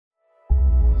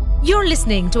You're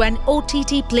listening to an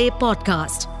OTT Play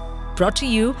podcast brought to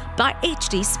you by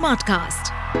HT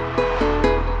Smartcast.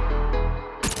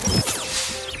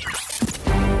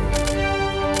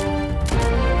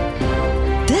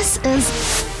 This is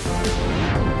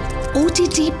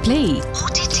OTT Play.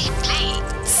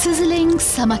 Sizzling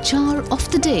Samachar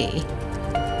of the Day.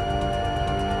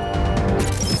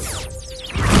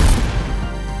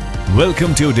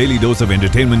 Welcome to your daily dose of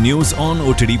entertainment news on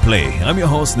OTT Play. I'm your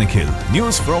host Nikhil.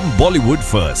 News from Bollywood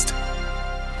first.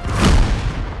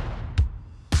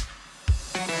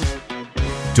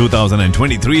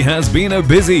 2023 has been a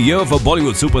busy year for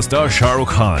Bollywood superstar Shah Rukh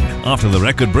Khan. After the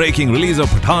record-breaking release of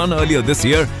Pathaan earlier this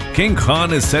year, King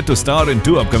Khan is set to star in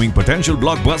two upcoming potential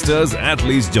blockbusters,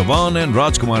 Atlee's Jawan and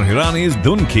Rajkumar Hirani's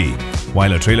Dunki.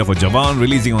 While a trailer for Jawan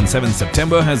releasing on 7th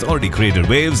September has already created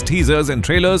waves, teasers and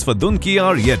trailers for Dunki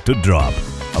are yet to drop.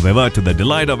 However, to the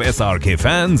delight of SRK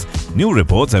fans, new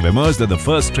reports have emerged that the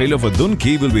first trailer for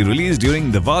Dunki will be released during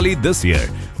Diwali this year.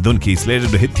 Dunki is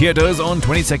slated to hit theatres on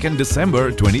 22nd December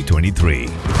 2023.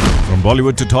 From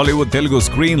Bollywood to Tollywood, Telugu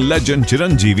screen legend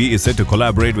Chiranjeevi is set to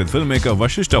collaborate with filmmaker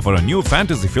Vashishta for a new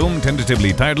fantasy film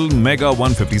tentatively titled Mega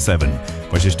 157.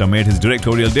 Vashishta made his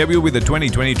directorial debut with the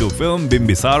 2022 film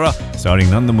Bimbisara, starring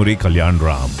Nandamuri Kalyan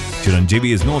Ram.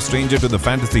 Chiranjeevi is no stranger to the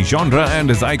fantasy genre, and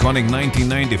his iconic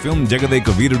 1990 film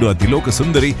Jagadeka Veerudu Atiloka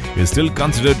Sundari is still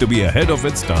considered to be ahead of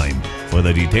its time.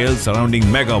 Further details surrounding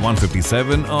Mega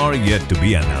 157 are yet to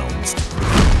be announced.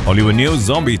 Hollywood news: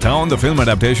 Zombie Town, the film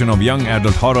adaptation of young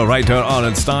adult horror writer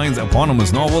R.L. Stine's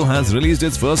eponymous novel, has released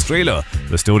its first trailer.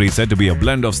 The story is said to be a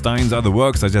blend of Stine's other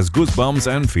works such as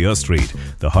Goosebumps and Fear Street.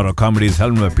 The horror comedy is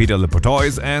helmed by Peter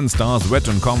Lepotois and stars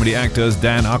veteran comedy actors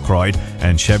Dan Aykroyd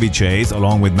and Chevy Chase,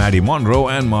 along with Maddie Monroe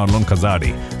and Marlon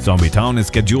Kazadi. Zombie Town is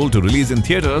scheduled to release in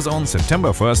theatres on September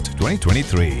 1st,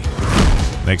 2023.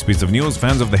 Next piece of news: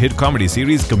 fans of the hit comedy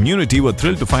series Community were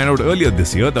thrilled to find out earlier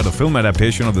this year that a film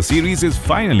adaptation of the series is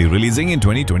finally releasing in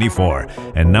 2024.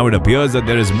 And now it appears that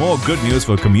there is more good news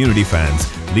for Community fans.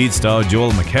 Lead star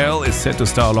Joel McHale is set to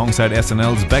star alongside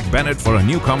SNL's Beck Bennett for a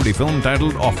new comedy film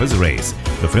titled Office Race.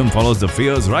 The film follows the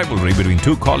fierce rivalry between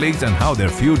two colleagues and how their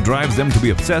feud drives them to be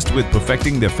obsessed with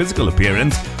perfecting their physical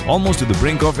appearance, almost to the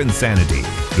brink of insanity.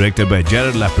 Directed by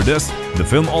Jared Lapidus, the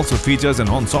film also features an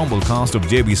ensemble cast of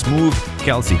J.B. Smoove,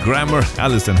 Kelsey Grammer,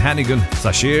 Alison Hannigan,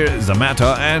 Sashir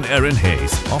Zamata and Erin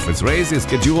Hayes. Office Race is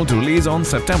scheduled to release on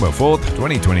September 4th,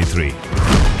 2023.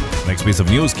 Next piece of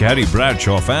news: Carrie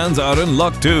Bradshaw fans are in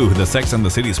luck too. The Sex and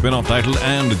the City spin-off title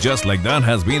And Just Like That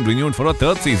has been renewed for a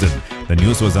third season. The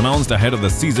news was announced ahead of the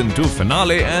season 2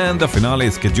 finale, and the finale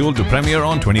is scheduled to premiere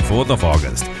on 24th of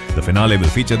August. The finale will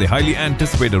feature the highly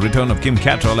anticipated return of Kim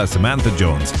Cattrall as Samantha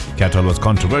Jones. Cattrall was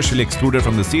controversially excluded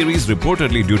from the series,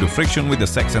 reportedly due to friction with the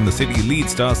Sex and the City lead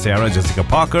star Sarah Jessica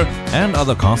Parker and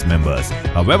other cast members.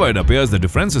 However, it appears the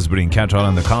differences between Cattrall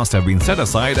and the cast have been set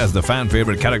aside as the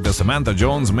fan-favorite character Samantha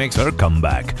Jones makes her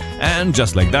comeback. And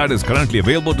Just Like That is currently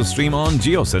available to stream on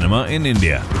Jio Cinema in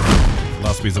India.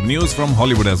 Last piece of news from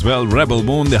Hollywood as well: Rebel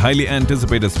Moon, the highly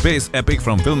anticipated space epic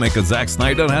from filmmaker Zack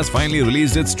Snyder, has finally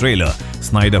released its trailer.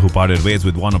 Snyder, who parted ways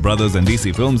with Warner Brothers and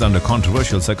DC Films under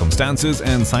controversial circumstances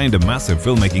and signed a massive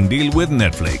filmmaking deal with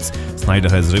Netflix. Snyder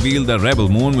has revealed that Rebel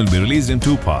Moon will be released in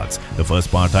two parts. The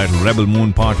first part, titled Rebel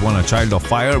Moon Part 1: A Child of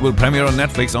Fire, will premiere on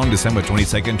Netflix on December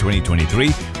 22nd, 2023,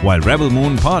 while Rebel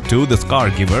Moon Part 2: The Scar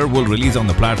Giver, will release on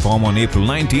the platform on April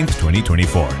 19th,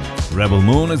 2024. Rebel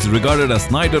Moon is regarded as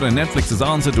Snyder and Netflix's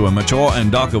answer to a mature and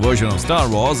darker version of Star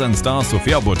Wars, and stars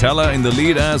Sofia Boutella in the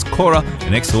lead as Cora,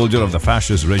 an ex-soldier of the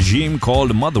fascist regime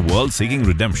called Motherworld seeking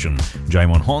redemption.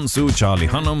 Jaimon Honsu, Charlie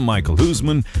Hunnam, Michael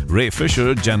Huisman, Ray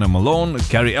Fisher, Jenna Malone,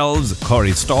 Carrie Elves,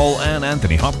 Corey Stoll and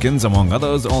Anthony Hopkins, among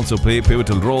others, also play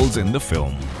pivotal roles in the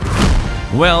film.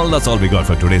 Well, that's all we got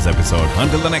for today's episode.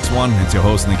 Until the next one, it's your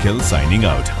host Nikhil signing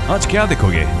out. Aaj kya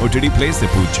dekhoge? OTT Play se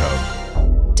poochho.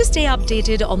 To stay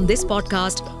updated on this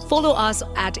podcast, follow us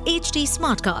at HT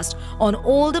Smartcast on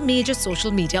all the major social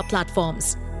media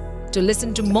platforms. To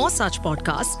listen to more such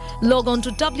podcasts, log on to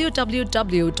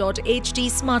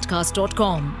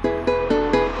www.htsmartcast.com.